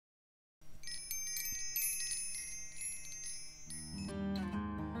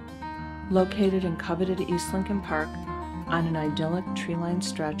Located in coveted East Lincoln Park on an idyllic tree-lined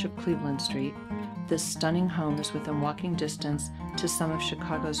stretch of Cleveland Street, this stunning home is within walking distance to some of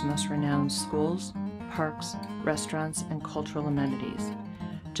Chicago's most renowned schools, parks, restaurants, and cultural amenities.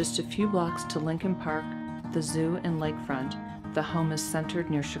 Just a few blocks to Lincoln Park, the zoo, and lakefront, the home is centered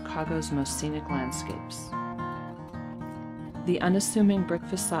near Chicago's most scenic landscapes. The unassuming brick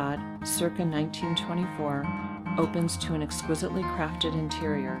facade, circa 1924, opens to an exquisitely crafted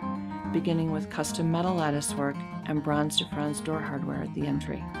interior, beginning with custom metal latticework and bronze de France door hardware at the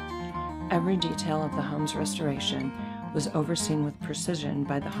entry. Every detail of the home's restoration was overseen with precision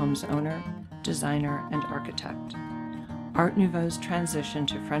by the home's owner, designer, and architect. Art Nouveau's transition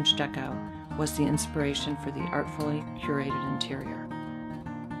to French Deco was the inspiration for the artfully curated interior.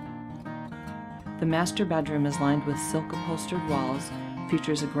 The master bedroom is lined with silk-upholstered walls,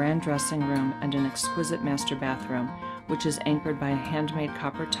 features a grand dressing room and an exquisite master bathroom, which is anchored by a handmade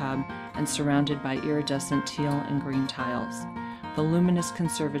copper tub and surrounded by iridescent teal and green tiles. The luminous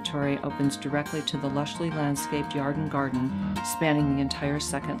conservatory opens directly to the lushly landscaped yard and garden spanning the entire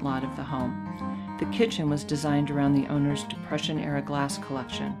second lot of the home. The kitchen was designed around the owner's Depression-era glass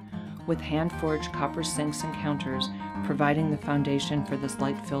collection, with hand-forged copper sinks and counters providing the foundation for this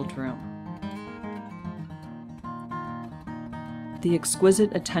light-filled room. The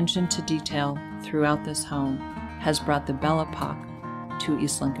exquisite attention to detail throughout this home has brought the Belle Epoque to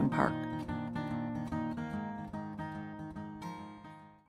East Lincoln Park.